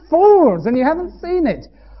 You fools, and you haven't seen it.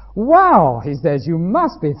 Wow, he says, you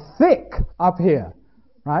must be thick up here.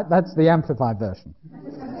 Right? That's the Amplified version.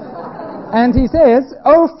 And he says,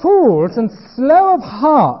 O fools, and slow of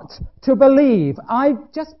heart to believe. I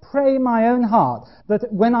just pray my own heart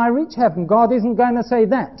that when I reach heaven, God isn't going to say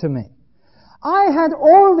that to me. I had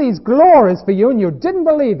all these glories for you, and you didn't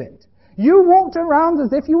believe it. You walked around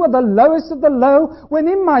as if you were the lowest of the low, when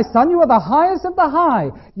in my Son you were the highest of the high.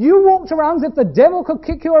 You walked around as if the devil could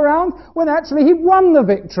kick you around, when actually he won the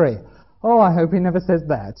victory. Oh, I hope he never says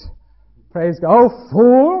that. Praise God. Oh,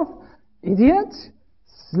 fool, idiot,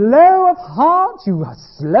 slow of heart, you are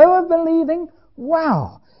slow of believing.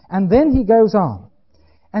 Wow. And then he goes on.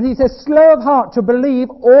 And he says, slow of heart to believe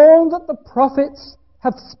all that the prophets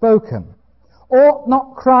have spoken. Ought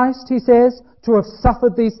not Christ, he says, to have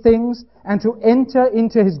suffered these things and to enter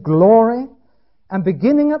into his glory? And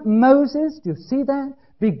beginning at Moses, do you see that?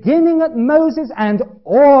 Beginning at Moses and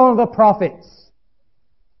all the prophets.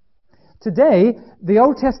 Today, the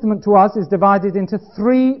Old Testament to us is divided into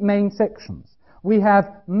 3 main sections. We have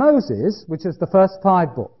Moses, which is the first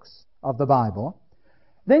 5 books of the Bible.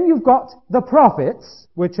 Then you've got the prophets,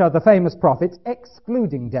 which are the famous prophets,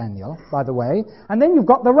 excluding Daniel, by the way. And then you've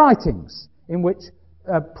got the writings, in which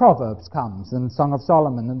Proverbs comes, and Song of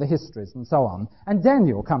Solomon, and the histories, and so on. And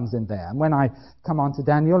Daniel comes in there. And when I come on to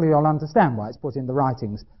Daniel, you'll understand why it's put in the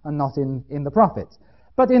writings and not in the prophets.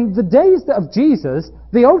 But in the days of Jesus,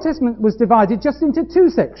 the Old Testament was divided just into 2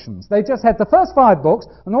 sections. They just had the first 5 books,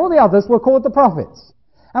 and all the others were called the prophets.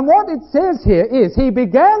 And what it says here is, he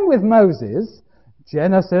began with Moses,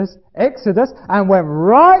 Genesis, Exodus, and went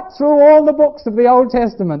right through all the books of the Old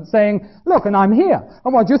Testament saying, look, and I'm here,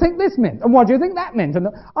 and what do you think this meant, and what do you think that meant? And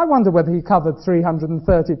I wonder whether he covered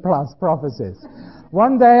 330 plus prophecies.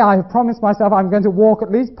 One day I have promised myself I'm going to walk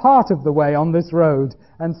at least part of the way on this road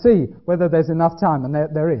and see whether there's enough time, and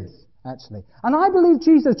there is, actually. And I believe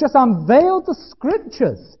Jesus just unveiled the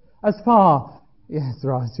scriptures as far... Yes,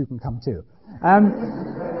 Ross, you can come too.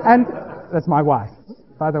 And that's my wife,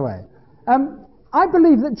 by the way. I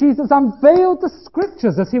believe that Jesus unveiled the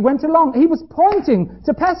scriptures as he went along. He was pointing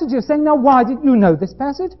to passages saying, now why didn't you know this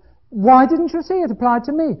passage? Why didn't you see it applied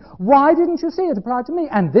to me? Why didn't you see it applied to me?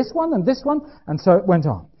 And this one, and so it went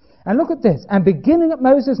on. And look at this. And beginning at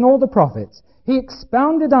Moses and all the prophets, he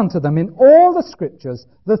expounded unto them in all the scriptures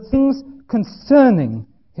the things concerning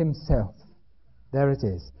himself. There it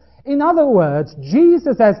is. In other words,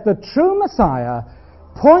 Jesus as the true Messiah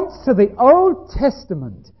points to the Old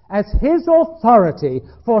Testament as his authority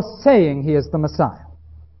for saying he is the Messiah.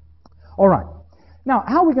 All right. Now,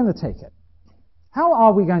 how are we going to take it? How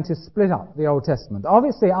are we going to split up the Old Testament?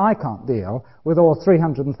 Obviously, I can't deal with all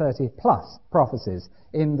 330 plus prophecies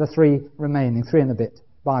in the 3 remaining, 3 and a bit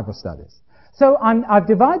Bible studies. So I've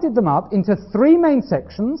divided them up into 3 main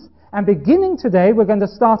sections, and beginning today, we're going to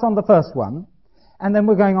start on the first one, and then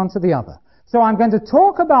we're going on to the other. So I'm going to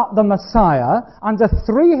talk about the Messiah under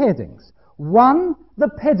 3 headings. 1, the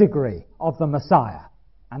pedigree of the Messiah.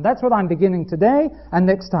 And that's what I'm beginning today and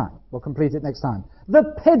next time. We'll complete it next time.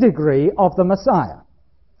 The pedigree of the Messiah.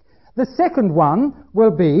 The second one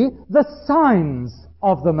will be the signs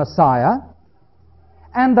of the Messiah.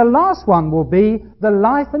 And the last one will be the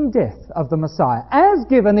life and death of the Messiah, as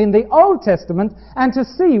given in the Old Testament, and to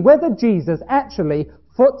see whether Jesus actually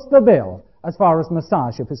foots the bill as far as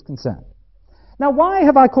Messiahship is concerned. Now, why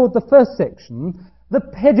have I called the first section the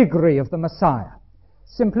pedigree of the Messiah?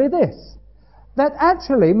 Simply this, that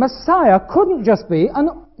actually Messiah couldn't just be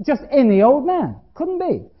just any old man. Couldn't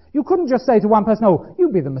be. You couldn't just say to one person, oh, you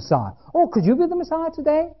be the Messiah. Or could you be the Messiah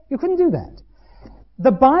today? You couldn't do that.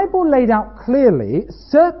 the Bible laid out clearly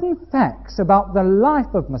certain facts about the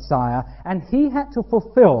life of Messiah, and he had to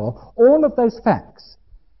fulfill all of those facts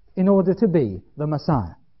in order to be the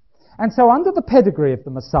Messiah. And so under the pedigree of the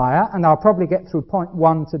Messiah, and I'll probably get through point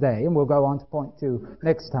 1 today, and we'll go on to point 2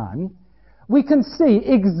 next time, we can see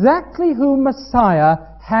exactly who Messiah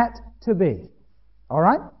had to be. All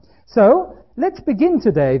right? So, let's begin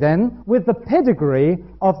today then with the pedigree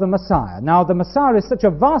of the Messiah. Now, the Messiah is such a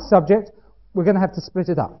vast subject, we're going to have to split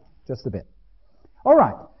it up just a bit. All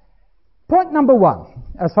right. Point number 1,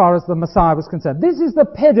 as far as the Messiah was concerned. This is the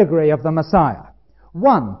pedigree of the Messiah.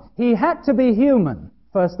 1, he had to be human,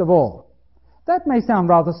 first of all. That may sound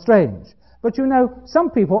rather strange, but you know, some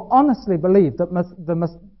people honestly believe that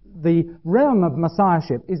the realm of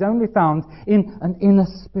Messiahship is only found in an inner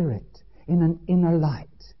spirit, in an inner light,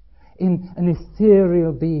 in an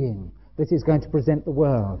ethereal being that is going to present the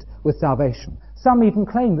world with salvation. Some even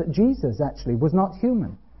claim that Jesus actually was not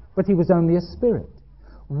human, but he was only a spirit.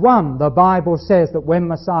 1, the Bible says that when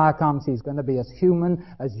Messiah comes, he's going to be as human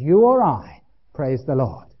as you or I. Praise the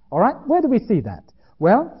Lord. All right, where do we see that?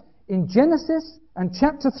 Well, in Genesis and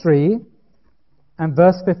chapter 3 and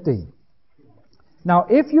verse 15. Now,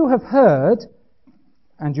 if you have heard,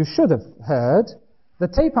 and you should have heard, the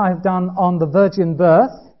tape I have done on the virgin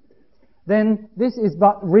birth, then this is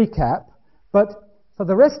but recap, but for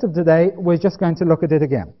the rest of today, we're just going to look at it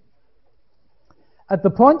again. At the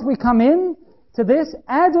point we come in to this,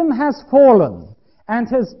 Adam has fallen and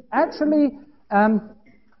has actually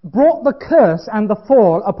brought the curse and the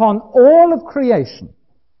fall upon all of creation.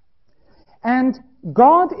 And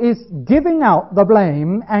God is giving out the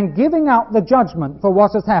blame and giving out the judgment for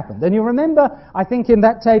what has happened. And you remember, I think in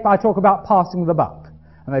that tape I talk about passing the buck.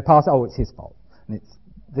 And they pass, oh, it's his fault, and it's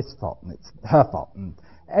this fault, and it's her fault, and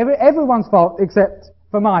everyone's fault except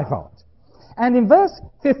for my fault. And in verse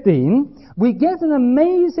 15, we get an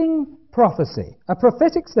amazing prophecy, a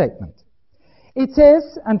prophetic statement. It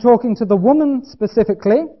says, and talking to the woman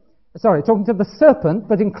specifically, talking to the serpent,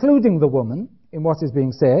 but including the woman in what is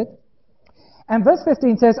being said. And verse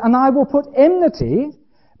 15 says, and I will put enmity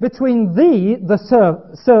between thee, the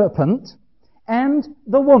serpent, and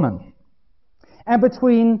the woman, and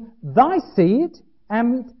between thy seed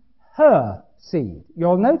and her seed.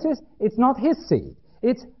 You'll notice it's not his seed,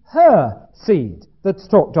 it's her seed that's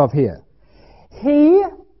talked of here. He,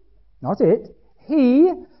 not it,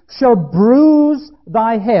 he shall bruise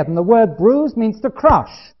thy head. And the word bruise means to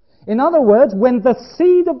crush. In other words, when the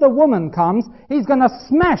seed of the woman comes, he's going to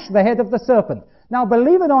smash the head of the serpent. Now,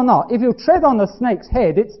 believe it or not, if you tread on a snake's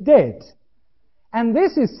head, it's dead. And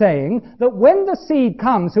this is saying that when the seed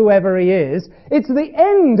comes, whoever he is, it's the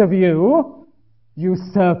end of you, you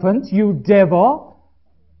serpent, you devil.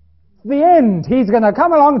 The end. He's going to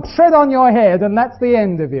come along and tread on your head, and that's the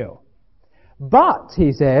end of you. But,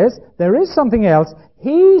 he says, there is something else.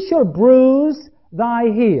 He shall bruise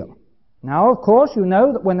thy heel. Now, of course, you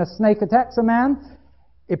know that when a snake attacks a man,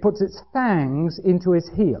 it puts its fangs into his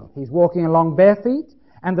heel. He's walking along bare feet,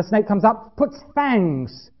 and the snake comes up, puts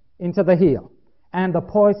fangs into the heel, and the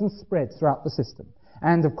poison spreads throughout the system.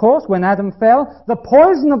 And, of course, when Adam fell, the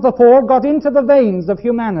poison of the fall got into the veins of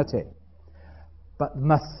humanity. But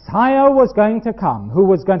Messiah was going to come, who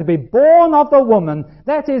was going to be born of the woman,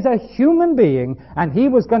 that is a human being, and he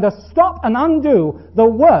was going to stop and undo the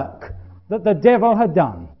work that the devil had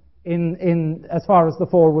done in as far as the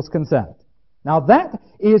fall was concerned. Now that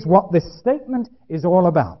is what this statement is all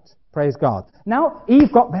about. Praise God. Now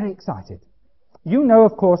Eve got very excited. You know,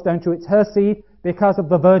 of course, don't you, it's her seed because of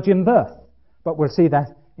the virgin birth. But we'll see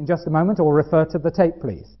that in just a moment, or refer to the tape,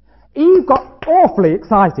 please. Eve got awfully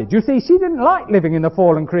excited. You see, she didn't like living in the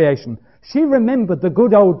fallen creation. She remembered the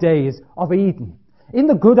good old days of Eden. In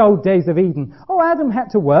the good old days of Eden, Adam had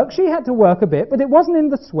to work, she had to work a bit, but it wasn't in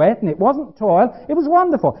the sweat and it wasn't toil. It was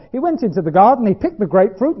wonderful. He went into the garden, he picked the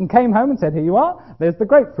grapefruit and came home and said, here you are, there's the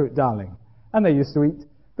grapefruit, darling. And they used to eat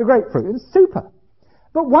the grapefruit. It was super.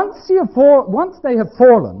 But once they have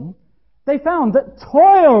fallen, they found that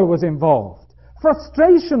toil was involved.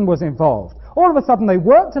 Frustration was involved. All of a sudden they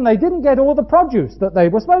worked and they didn't get all the produce that they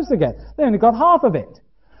were supposed to get. They only got half of it.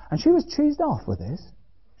 And she was cheesed off with this.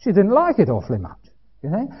 She didn't like it awfully much. You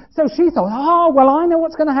know? So she thought, I know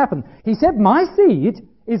what's going to happen. He said, my seed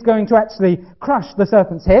is going to actually crush the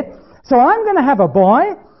serpent's head. So I'm going to have a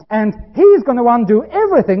boy, and he's going to undo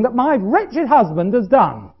everything that my wretched husband has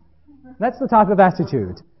done. That's the type of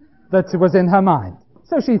attitude that was in her mind.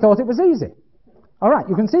 So she thought it was easy. All right,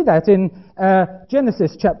 you can see that in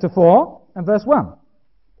Genesis chapter 4 and verse 1.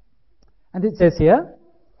 And it says here,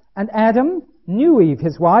 and Adam knew Eve,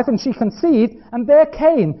 his wife, and she conceived, and bare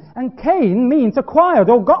Cain. And Cain means acquired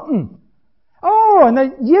or gotten. oh, and a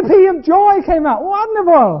yippee of joy came out.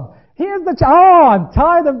 Wonderful! Here's the I'm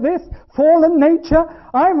tired of this fallen nature.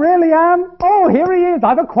 I really am. Oh, here he is.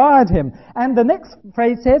 I've acquired him. And the next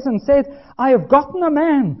phrase says, and said, I have gotten a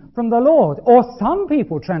man from the Lord. Or some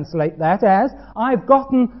people translate that as, I've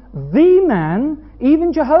gotten the man,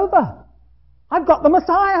 even Jehovah. I've got the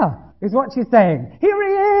Messiah, is what she's saying. Here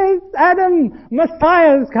he is, Adam,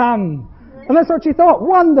 Messiah's come. And that's what she thought.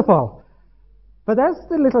 Wonderful. But as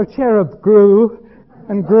the little cherub grew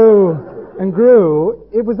and grew and grew,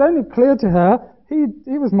 it was only clear to her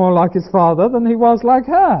he was more like his father than he was like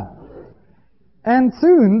her. And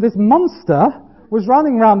soon this monster was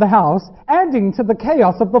running around the house, adding to the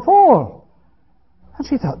chaos of the fall. And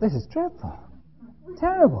she thought, this is dreadful.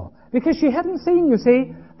 Terrible. Because she hadn't seen, you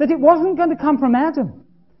see, that it wasn't going to come from Adam.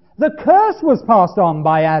 The curse was passed on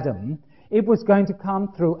by Adam. It was going to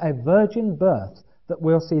come through a virgin birth that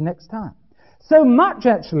we'll see next time. So much,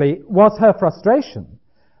 actually, was her frustration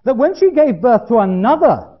that when she gave birth to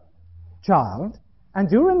another child, and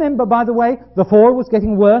do remember, by the way, the fall was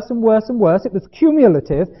getting worse and worse and worse. It was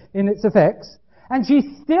cumulative in its effects. And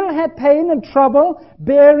she still had pain and trouble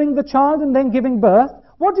bearing the child and then giving birth.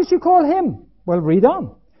 What did she call him? Well, read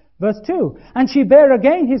on. Verse 2. And she bare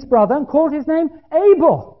again his brother and called his name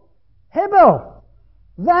Abel. Hebel.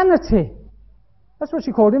 Vanity. That's what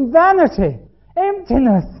she called him. Vanity.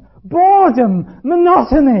 Emptiness. Boredom.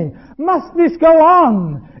 Monotony. Must this go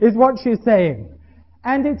on? Is what she's saying.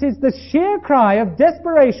 And it is the sheer cry of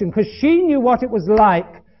desperation, because she knew what it was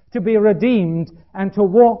like to be redeemed and to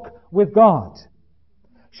walk with God.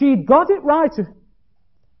 She got it right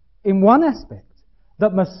in one aspect,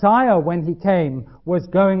 that Messiah, when he came, was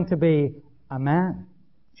going to be a man.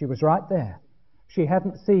 She was right there. She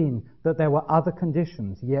hadn't seen that there were other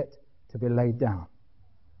conditions yet to be laid down.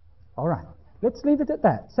 All right, let's leave it at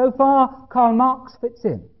that. So far, Karl Marx fits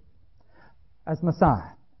in as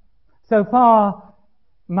Messiah. So far,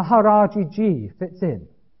 Maharaji Ji fits in.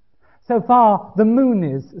 So far, the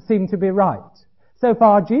Moonies seem to be right. So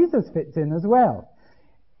far, Jesus fits in as well.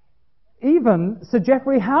 Even Sir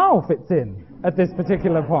Geoffrey Howe fits in at this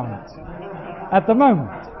particular point, at the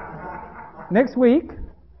moment. Next week,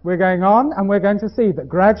 we're going on, and we're going to see that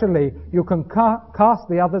gradually you can cast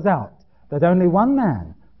the others out, that only one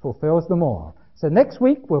man fulfills them all. So next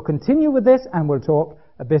week, we'll continue with this, and we'll talk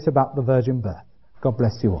a bit about the virgin birth. God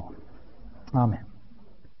bless you all. Amen.